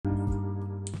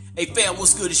Hey fam,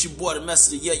 what's good? It's your boy, the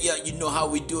Messenger. Yeah, you know how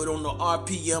we do it on the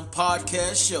RPM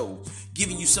podcast show.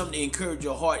 Giving you something to encourage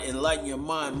your heart, enlighten your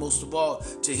mind, most of all,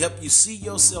 to help you see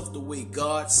yourself the way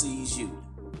God sees you.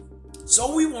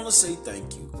 So we want to say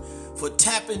thank you for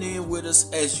tapping in with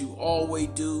us as you always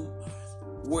do.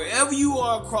 Wherever you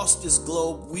are across this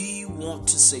globe, we want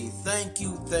to say thank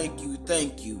you,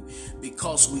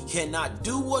 because we cannot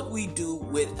do what we do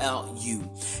without you.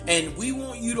 And we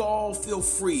want you to all feel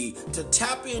free to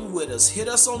tap in with us. Hit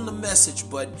us on the message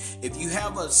button. If you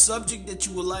have a subject that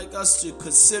you would like us to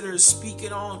consider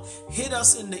speaking on, hit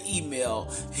us in the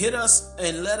email. Hit us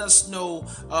and let us know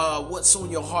what's on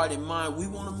your heart and mind. We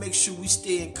want to make sure we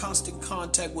stay in constant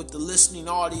contact with the listening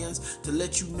audience to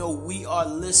let you know we are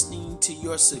listening to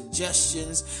your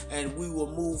suggestions and we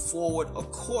will move forward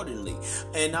accordingly.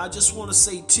 And I just want to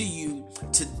say to you,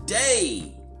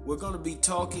 today we're going to be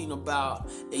talking about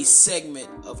a segment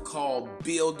called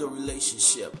Build the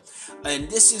Relationship. And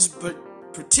this is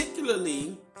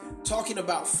particularly talking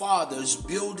about fathers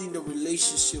building the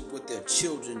relationship with their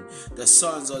children, their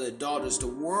sons or their daughters. The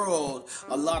world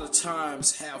a lot of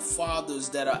times have fathers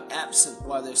that are absent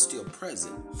while they're still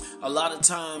present. A lot of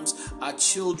times our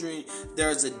children,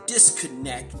 there's a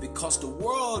disconnect because the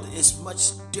world is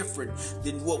much different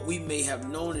than what we may have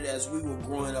known it as we were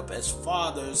growing up as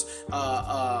fathers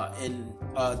in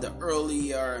the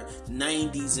earlier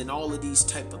 90s and all of these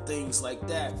type of things like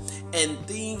that. And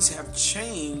things have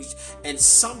changed, and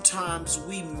sometimes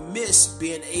we miss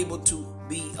being able to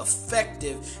be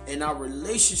effective in our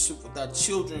relationship with our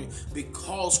children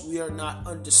because we are not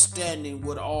understanding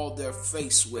what all they're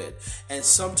faced with. And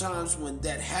sometimes when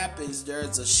that happens,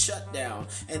 there's a shutdown.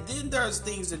 And then there's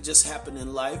things that just happen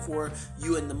in life where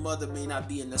you and the mother may not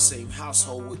be in the same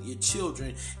household with your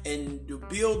children. And to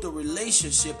build a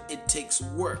relationship, it takes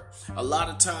work. A lot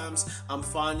of times I'm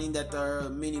finding that there are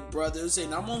many brothers,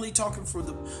 and I'm only talking for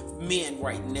the men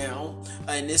right now,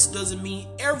 and this doesn't mean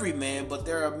every man, but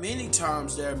there are many times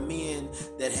there are men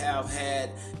that have had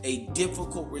a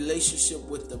difficult relationship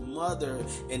with the mother,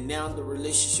 and now the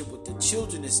relationship with the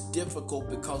children is difficult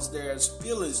because there's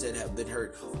feelings that have been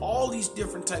hurt. All these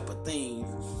different type of things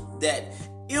that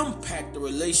impact the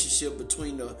relationship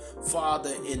between the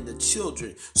father and the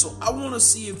children. So I want to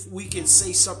see if we can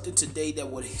say something today that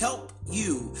would help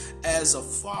you as a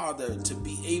father to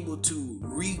be able to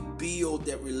rebuild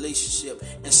that relationship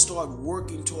and start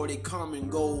working toward a common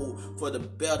goal for the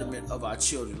betterment of our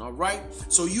children. All right?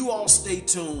 So you all stay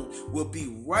tuned. We'll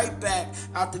be right back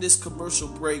after this commercial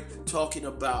break talking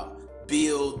about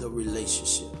build the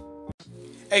relationship.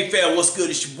 Hey fam, what's good?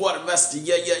 It's your boy, the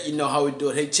Messenger. Yeah, you know how we do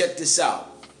it. Hey, check this out.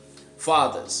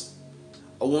 Fathers,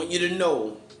 I want you to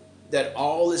know that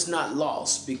all is not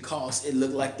lost because it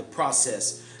looked like the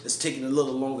process is taking a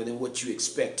little longer than what you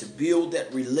expect to build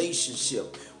that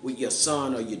relationship with your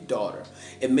son or your daughter.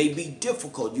 It may be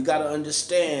difficult. You got to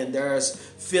understand there's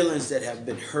feelings that have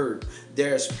been hurt.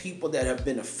 There's people that have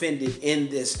been offended in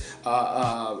this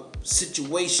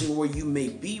situation where you may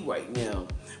be right now.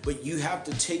 But you have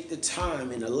to take the time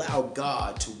and allow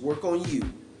God to work on you,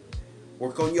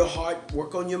 work on your heart,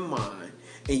 work on your mind.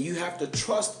 And you have to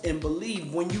trust and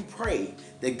believe when you pray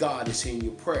that God is hearing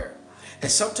your prayer. And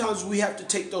sometimes we have to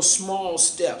take those small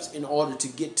steps in order to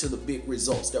get to the big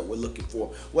results that we're looking for.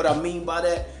 What I mean by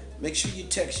that, make sure you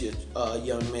text your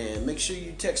young man. Make sure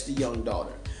you text the young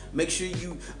daughter. Make sure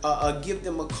you give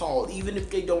them a call. Even if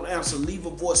they don't answer, leave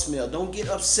a voicemail. Don't get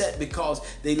upset because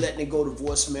they letting it go to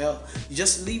voicemail. You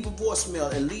just leave a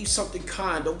voicemail and leave something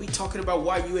kind. Don't be talking about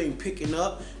why you ain't picking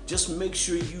up. Just make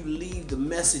sure you leave the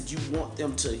message you want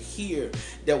them to hear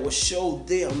that will show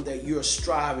them that you're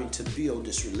striving to build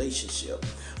this relationship.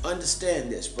 Understand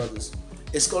this, brothers.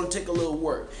 It's going to take a little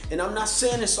work. And I'm not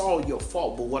saying it's all your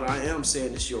fault, but what I am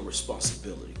saying is your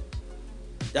responsibility.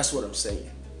 That's what I'm saying.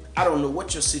 I don't know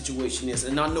what your situation is,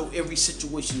 and I know every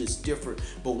situation is different,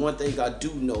 but one thing I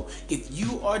do know, if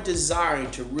you are desiring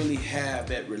to really have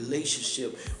that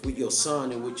relationship with your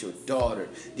son and with your daughter,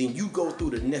 then you go through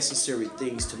the necessary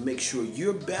things to make sure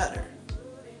you're better.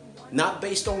 Not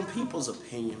based on people's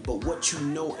opinion, but what you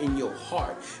know in your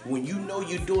heart. When you know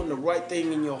you're doing the right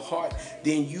thing in your heart,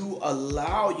 then you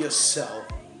allow yourself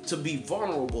to be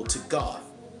vulnerable to God.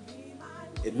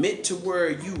 Admit to where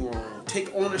you wrong.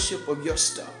 Take ownership of your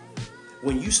stuff.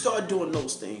 When you start doing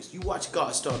those things, you watch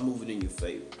God start moving in your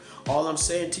favor. All I'm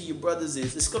saying to you brothers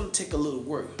is it's going to take a little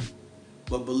work.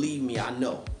 But believe me, I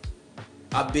know.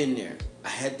 I've been there. I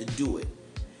had to do it.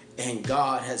 And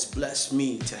God has blessed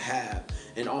me to have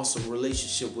and also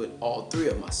relationship with all three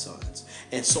of my sons.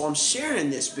 And so I'm sharing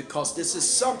this because this is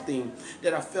something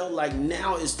that I felt like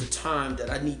now is the time that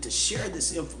I need to share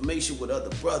this information with other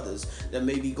brothers that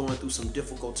may be going through some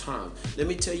difficult time. Let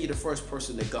me tell you the first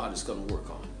person that God is going to work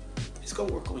on. He's going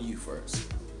to work on you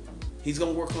first. He's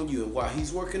going to work on you. And while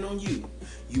he's working on you,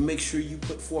 you make sure you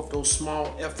put forth those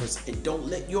small efforts and don't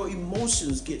let your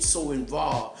emotions get so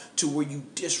involved to where you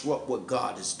disrupt what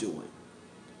God is doing.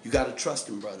 You got to trust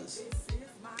him, brothers.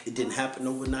 It didn't happen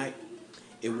overnight.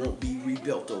 It won't be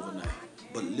rebuilt overnight.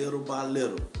 But little by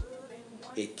little,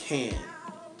 it can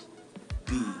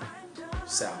be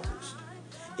salvaged.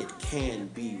 It can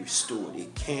be restored.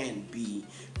 It can be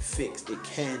fixed. It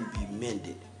can be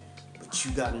mended. But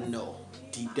you got to know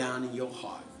deep down in your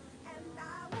heart,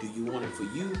 do you want it for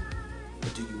you or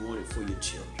do you want it for your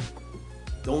children?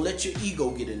 Don't let your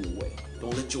ego get in the way.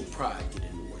 Don't let your pride get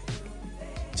in the way.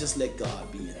 Just let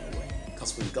God be in the way.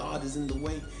 Because when God is in the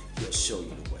way, he'll show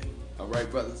you the way. All right,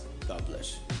 brothers? God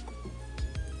bless you.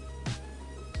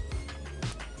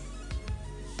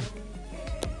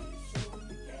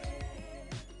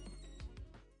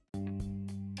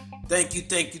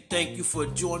 Thank you for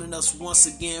joining us once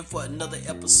again for another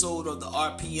episode of the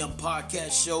RPM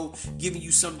Podcast Show, giving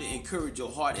you something to encourage your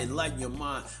heart, enlighten your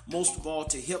mind, most of all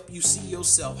to help you see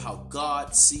yourself how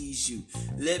God sees you.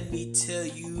 Let me tell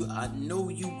you, I know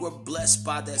you were blessed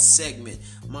by that segment.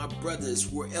 My brothers,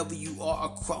 wherever you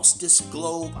are across this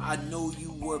globe, I know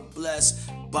you were blessed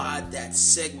by that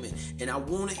segment. And I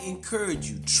want to encourage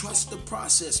you, trust the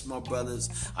process, my brothers.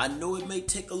 I know it may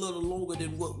take a little longer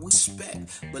than what we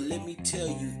expect, but let me tell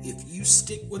you, if you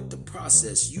stick with the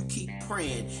process, you keep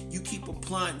praying, you keep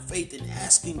applying faith and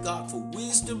asking God for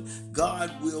wisdom,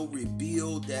 God will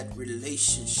rebuild that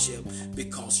relationship.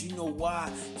 Because you know why?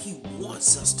 He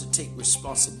wants us to take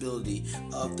responsibility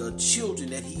of the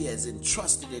children that he has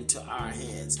entrusted into our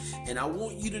hands. And I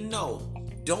want you to know,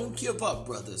 don't give up,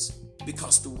 brothers,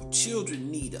 because the children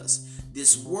need us.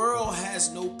 This world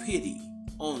has no pity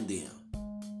on them,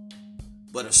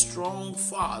 but a strong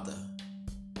father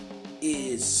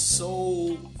is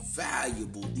so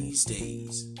valuable these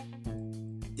days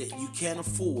that you can't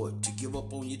afford to give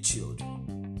up on your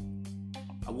children.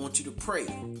 I want you to pray,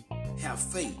 have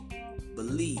faith,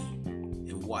 believe,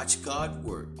 and watch God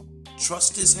work.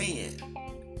 Trust his hand,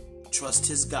 trust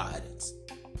his guidance,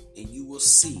 and you will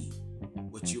see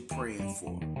what you're praying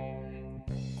for.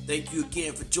 Thank you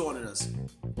again for joining us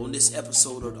on this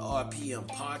episode of the RPM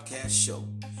Podcast Show,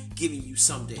 giving you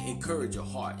something to encourage your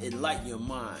heart, enlighten your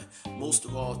mind, most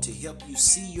of all to help you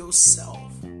see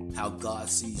yourself how God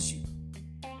sees you.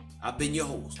 I've been your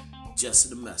host, Jesse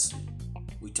the Messenger.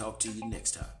 We talk to you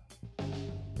next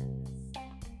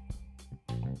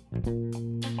time.